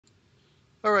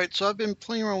Alright, so I've been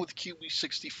playing around with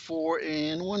QB64,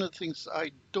 and one of the things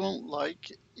I don't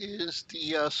like is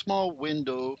the small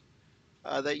window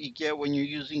that you get when you're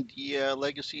using the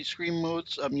legacy screen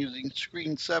modes. I'm using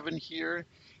screen 7 here,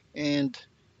 and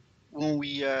when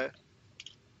we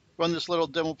run this little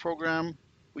demo program,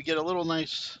 we get a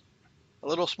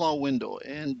little small window,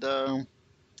 and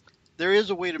there is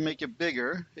a way to make it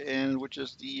bigger, and which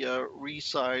is the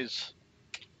resize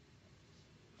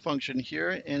function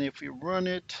here. And if we run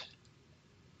it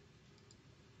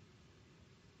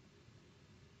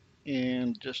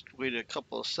and just wait a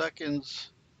couple of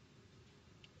seconds,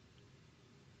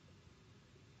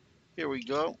 here we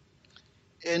go.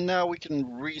 And now we can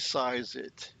resize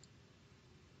it.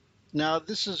 Now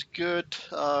this is good,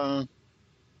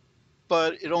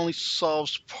 but it only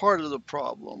solves part of the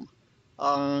problem.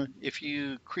 If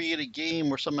you create a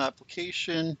game or some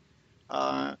application,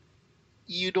 uh,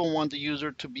 you don't want the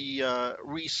user to be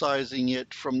resizing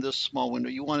it from this small window.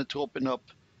 You want it to open up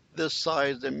this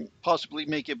size and possibly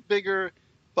make it bigger,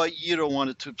 but you don't want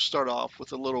it to start off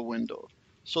with a little window.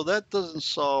 So that doesn't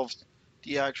solve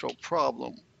the actual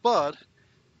problem. But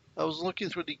I was looking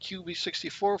through the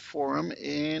QB64 forum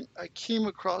and I came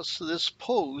across this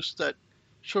post that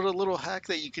showed a little hack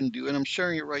that you can do, and I'm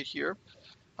sharing it right here.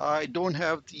 I don't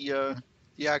have the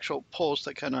actual post.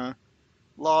 I kind of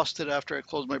lost it after I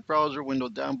closed my browser window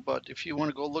down. But if you want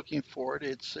to go looking for it,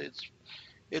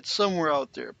 it's somewhere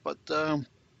out there. But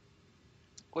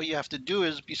what you have to do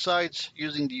is, besides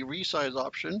using the resize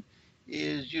option,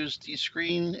 is use the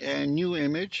screen and new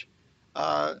image.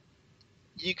 Uh,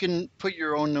 you can put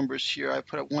your own numbers here. I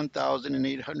put up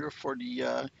 1,800 for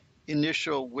the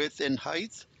initial width and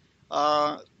height.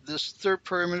 This third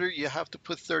parameter, you have to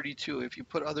put 32. If you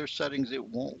put other settings, it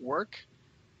won't work.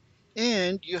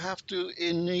 And you have to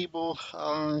enable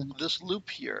this loop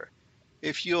here.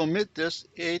 If you omit this,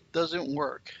 it doesn't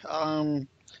work.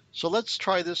 So let's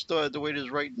try this the way it is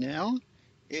right now,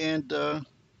 and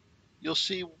you'll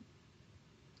see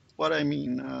what I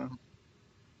mean.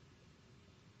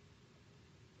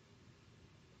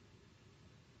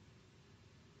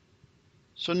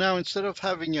 So now instead of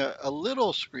having a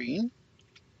little screen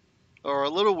or a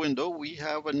little window, we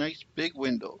have a nice big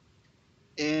window.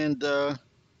 And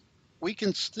we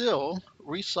can still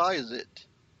resize it.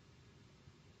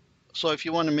 So if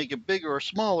you want to make it bigger or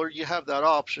smaller, you have that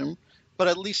option. But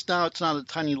at least now it's not a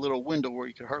tiny little window where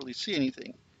you can hardly see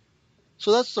anything.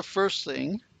 So that's the first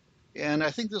thing. And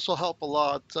I think this will help a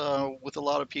lot with a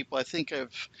lot of people. I think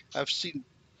I've seen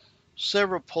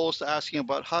several posts asking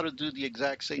about how to do the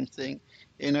exact same thing.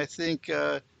 And I think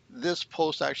this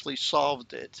post actually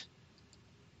solved it.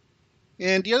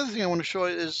 And the other thing I want to show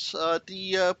is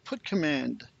the put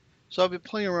command. So I've been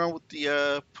playing around with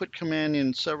the put command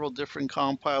in several different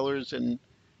compilers and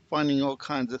finding all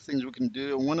kinds of things we can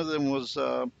do. And one of them was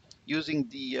using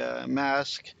the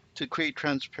mask to create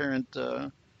transparent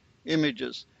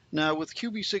images. Now with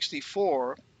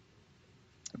QB64,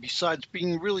 besides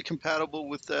being really compatible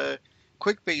with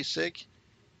Quick Basic,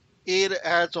 it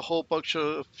adds a whole bunch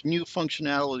of new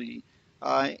functionality.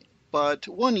 Uh, but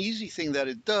one easy thing that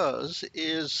it does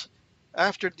is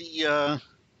after the,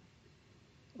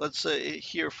 let's say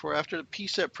here for after the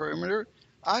pset parameter,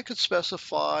 I could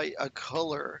specify a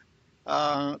color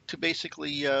to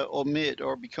basically omit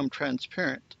or become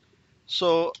transparent.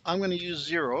 So I'm going to use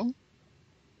 0.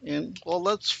 And well,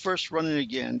 let's first run it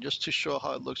again just to show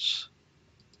how it looks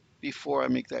before I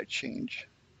make that change.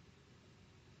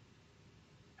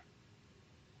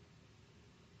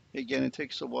 Again, it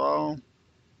takes a while.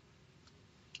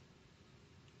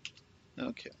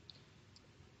 Okay.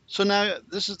 So now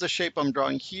this is the shape I'm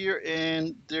drawing here,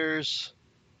 and there's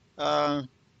uh,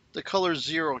 the color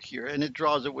 0 here, and it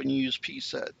draws it when you use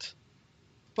pset.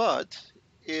 But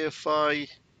if I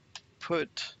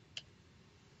put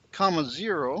comma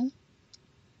 0,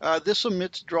 this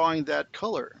omits drawing that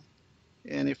color.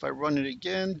 And if I run it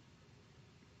again,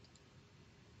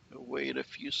 wait a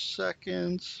few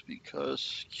seconds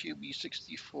because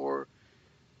QB64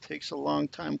 takes a long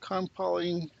time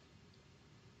compiling.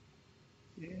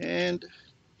 And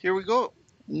here we go,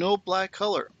 no black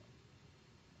color.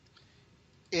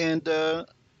 And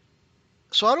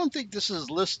so I don't think this is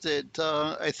listed.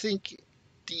 I think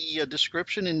the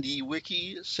description in the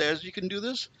wiki says you can do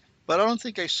this, but I don't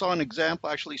think I saw an example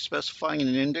actually specifying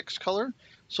an index color.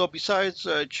 So besides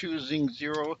choosing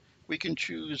 0, we can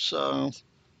choose,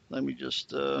 let me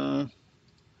just, okay,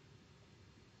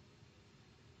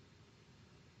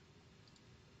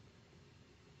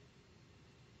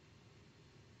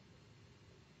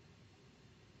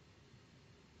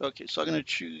 so I'm going to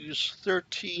choose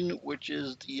 13, which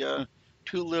is the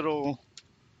two little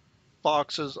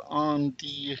boxes on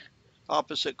the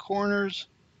opposite corners.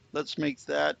 Let's make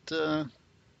that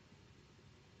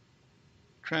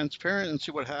transparent and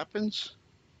see what happens.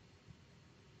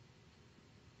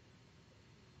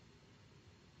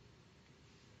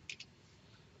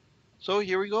 So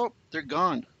here we go, they're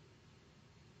gone.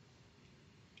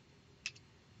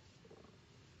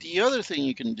 The other thing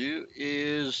you can do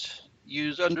is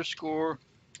use underscore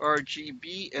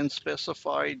RGB and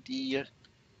specify the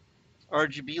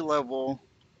RGB level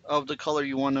of the color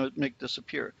you want to make this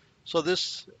appear. So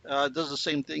this does the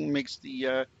same thing, makes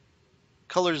the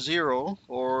color 0,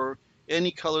 or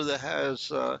any color that has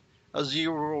a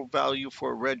 0 value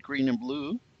for red, green, and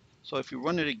blue. So if you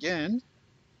run it again,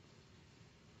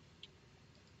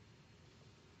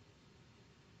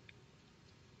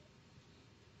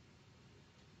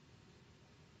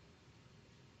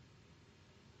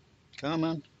 come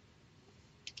on.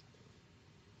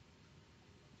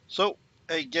 So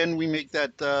again, we make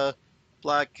that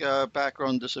black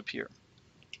background disappear.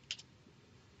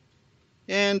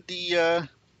 And the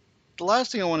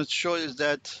last thing I wanted to show is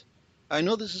that I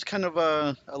know this is kind of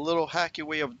a little hacky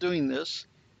way of doing this,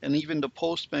 and even the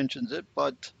post mentions it,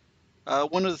 but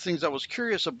one of the things I was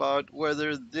curious about,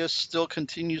 whether this still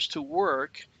continues to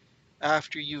work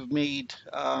after you've made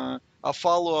a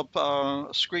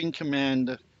follow-up screen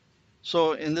command.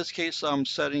 So in this case, I'm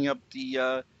setting up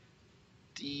the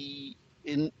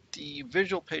in the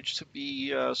visual page to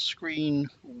be screen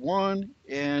 1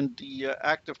 and the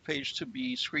active page to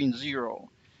be screen 0.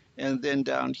 And then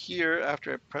down here,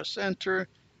 after I press enter,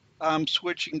 I'm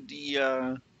switching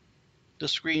the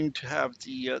screen to have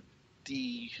the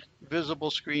visible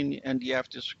screen and the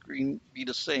active screen be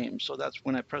the same. So that's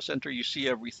when I press enter, you see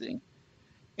everything.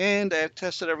 And I've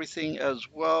tested everything as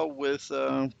well with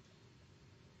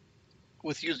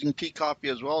using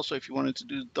pcopy as well. So if you wanted to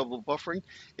do double buffering,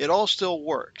 it all still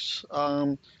works.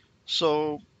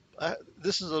 So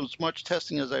this is as much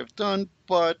testing as I've done,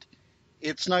 but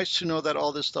it's nice to know that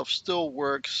all this stuff still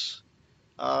works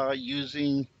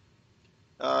using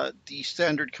the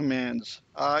standard commands.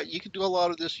 You can do a lot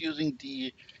of this using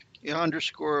the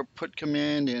underscore put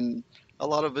command and a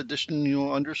lot of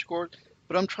additional underscores,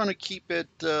 but I'm trying to keep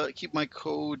my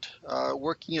code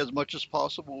working as much as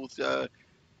possible with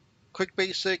Quick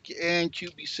Basic and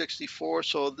QB64.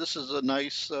 So this is a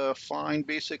nice find,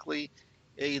 basically.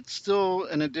 It's still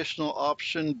an additional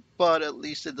option, but at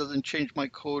least it doesn't change my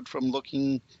code from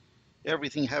looking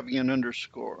everything having an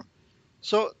underscore.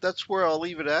 So that's where I'll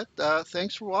leave it at.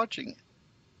 Thanks for watching.